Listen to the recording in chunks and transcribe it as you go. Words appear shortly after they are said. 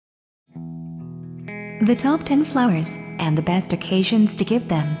The top 10 flowers and the best occasions to give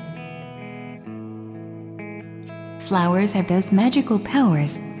them. Flowers have those magical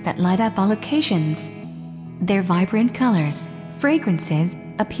powers that light up all occasions. Their vibrant colors, fragrances,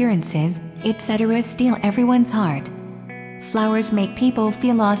 appearances, etc. steal everyone's heart. Flowers make people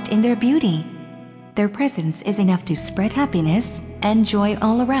feel lost in their beauty. Their presence is enough to spread happiness and joy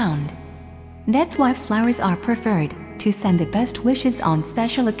all around. That's why flowers are preferred to send the best wishes on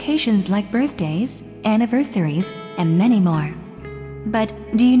special occasions like birthdays, anniversaries, and many more. But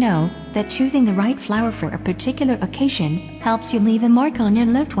do you know that choosing the right flower for a particular occasion helps you leave a mark on your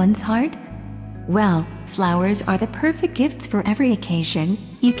loved one's heart? Well, flowers are the perfect gifts for every occasion.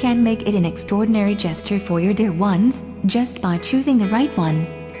 You can make it an extraordinary gesture for your dear ones just by choosing the right one.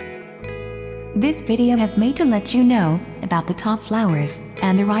 This video has made to let you know about the top flowers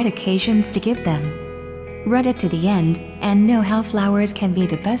and the right occasions to give them. Read it to the end and know how flowers can be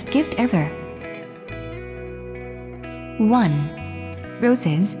the best gift ever. 1.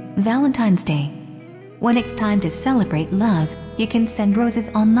 Roses, Valentine's Day. When it's time to celebrate love, you can send roses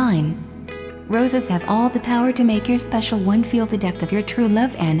online. Roses have all the power to make your special one feel the depth of your true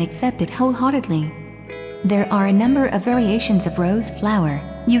love and accept it wholeheartedly. There are a number of variations of rose flower.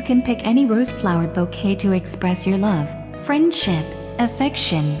 You can pick any rose flower bouquet to express your love, friendship,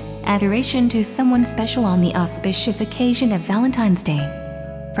 affection, adoration to someone special on the auspicious occasion of Valentine's Day.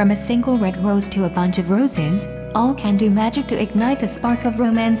 From a single red rose to a bunch of roses, all can do magic to ignite the spark of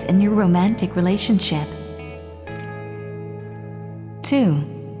romance in your romantic relationship.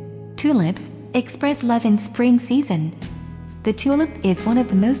 2. Tulips, express love in spring season. The tulip is one of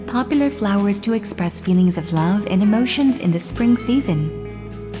the most popular flowers to express feelings of love and emotions in the spring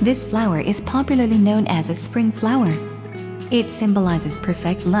season. This flower is popularly known as a spring flower. It symbolizes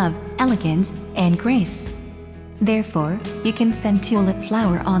perfect love, elegance, and grace. Therefore, you can send tulip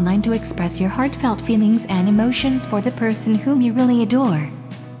flower online to express your heartfelt feelings and emotions for the person whom you really adore.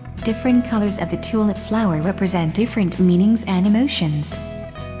 Different colors of the tulip flower represent different meanings and emotions.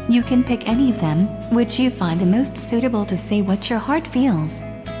 You can pick any of them, which you find the most suitable to say what your heart feels.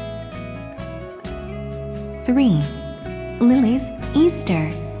 3. Lilies,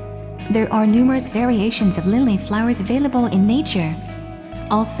 Easter. There are numerous variations of lily flowers available in nature.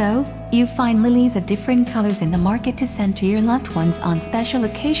 Also, you find lilies of different colors in the market to send to your loved ones on special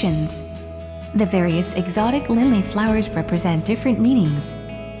occasions. The various exotic lily flowers represent different meanings.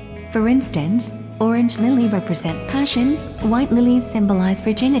 For instance, orange lily represents passion, white lilies symbolize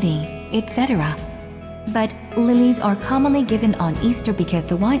virginity, etc. But lilies are commonly given on Easter because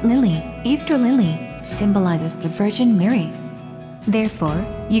the white lily, Easter lily, symbolizes the Virgin Mary. Therefore,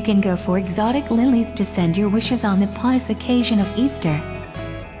 you can go for exotic lilies to send your wishes on the pious occasion of Easter.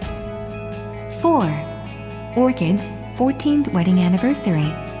 4. Orchids, 14th wedding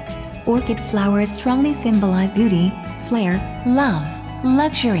anniversary. Orchid flowers strongly symbolize beauty, flair, love,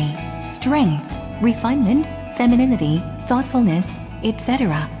 luxury, strength, refinement, femininity, thoughtfulness,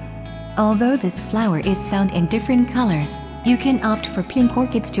 etc. Although this flower is found in different colors, you can opt for pink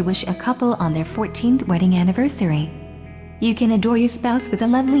orchids to wish a couple on their 14th wedding anniversary. You can adore your spouse with a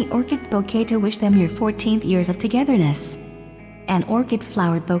lovely orchids bouquet to wish them your 14th years of togetherness. An orchid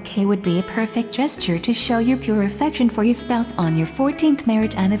flower bouquet would be a perfect gesture to show your pure affection for your spouse on your 14th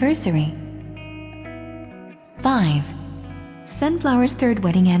marriage anniversary. 5. Sunflowers' 3rd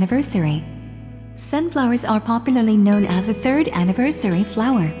wedding anniversary. Sunflowers are popularly known as a 3rd anniversary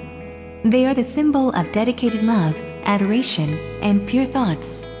flower. They are the symbol of dedicated love, adoration, and pure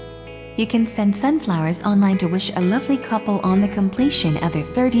thoughts. You can send sunflowers online to wish a lovely couple on the completion of their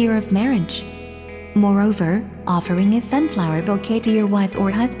 3rd year of marriage. Moreover, offering a sunflower bouquet to your wife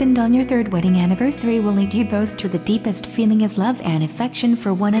or husband on your 3rd wedding anniversary will lead you both to the deepest feeling of love and affection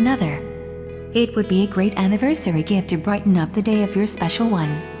for one another. It would be a great anniversary gift to brighten up the day of your special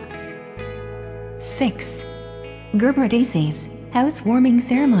one. 6. Gerber daisies, housewarming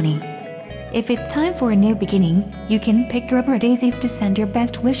ceremony. If it's time for a new beginning, you can pick Gerber daisies to send your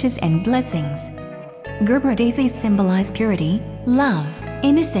best wishes and blessings. Gerber daisies symbolize purity, love,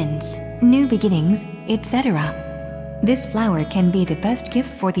 innocence, new beginnings, etc. This flower can be the best gift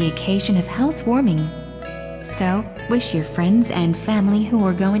for the occasion of housewarming. So, wish your friends and family who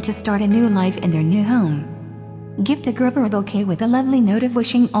are going to start a new life in their new home. Gift a Gerber bouquet with a lovely note of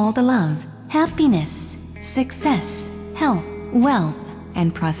wishing all the love, happiness, success, health, wealth,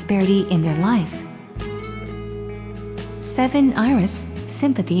 and prosperity in their life. 7. Iris,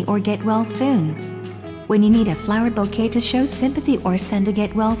 sympathy or get well soon. When you need a flower bouquet to show sympathy or send a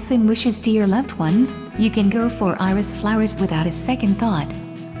get well soon wishes to your loved ones, you can go for iris flowers without a second thought.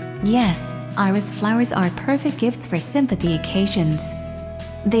 Yes, iris flowers are perfect gifts for sympathy occasions.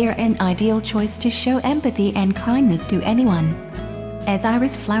 They are an ideal choice to show empathy and kindness to anyone. As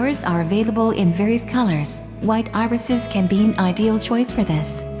iris flowers are available in various colors, white irises can be an ideal choice for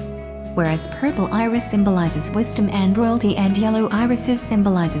this. Whereas purple iris symbolizes wisdom and royalty and yellow irises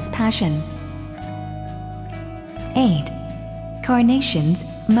symbolizes passion. 8. Carnations,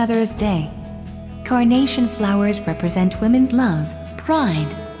 Mother's Day. Carnation flowers represent women's love,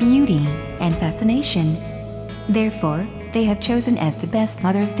 pride, beauty, and fascination. Therefore, they have chosen as the best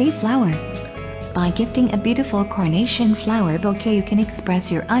Mother's Day flower. By gifting a beautiful carnation flower bouquet, you can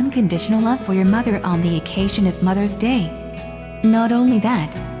express your unconditional love for your mother on the occasion of Mother's Day. Not only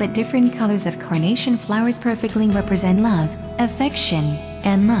that, but different colors of carnation flowers perfectly represent love, affection,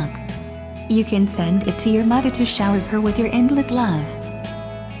 and luck. You can send it to your mother to shower her with your endless love.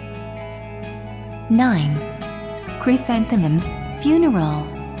 9. Chrysanthemums, Funeral.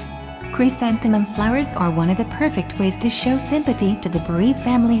 Chrysanthemum flowers are one of the perfect ways to show sympathy to the bereaved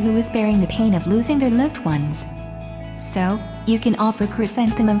family who is bearing the pain of losing their loved ones. So, you can offer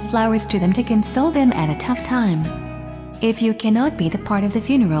chrysanthemum flowers to them to console them at a tough time. If you cannot be the part of the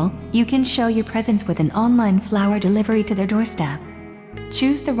funeral, you can show your presence with an online flower delivery to their doorstep.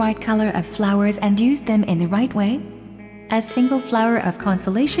 Choose the right color of flowers and use them in the right way. A single flower of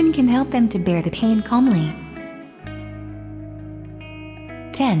consolation can help them to bear the pain calmly.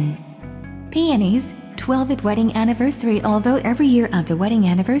 10. Peonies, 12th wedding anniversary. Although every year of the wedding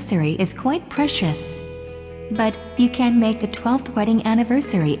anniversary is quite precious, but you can make the 12th wedding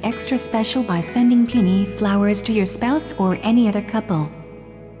anniversary extra special by sending peony flowers to your spouse or any other couple.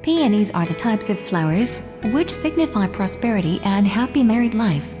 Peonies are the types of flowers which signify prosperity and happy married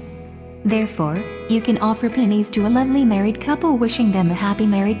life. Therefore, you can offer peonies to a lovely married couple, wishing them a happy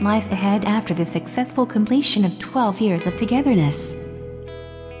married life ahead after the successful completion of 12 years of togetherness.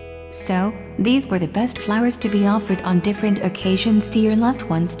 So, these were the best flowers to be offered on different occasions to your loved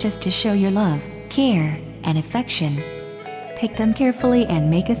ones, just to show your love, care, and affection. Pick them carefully and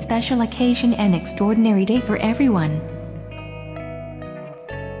make a special occasion an extraordinary day for everyone.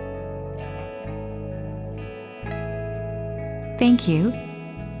 Thank you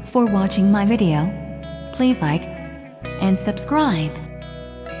for watching my video. Please like and subscribe.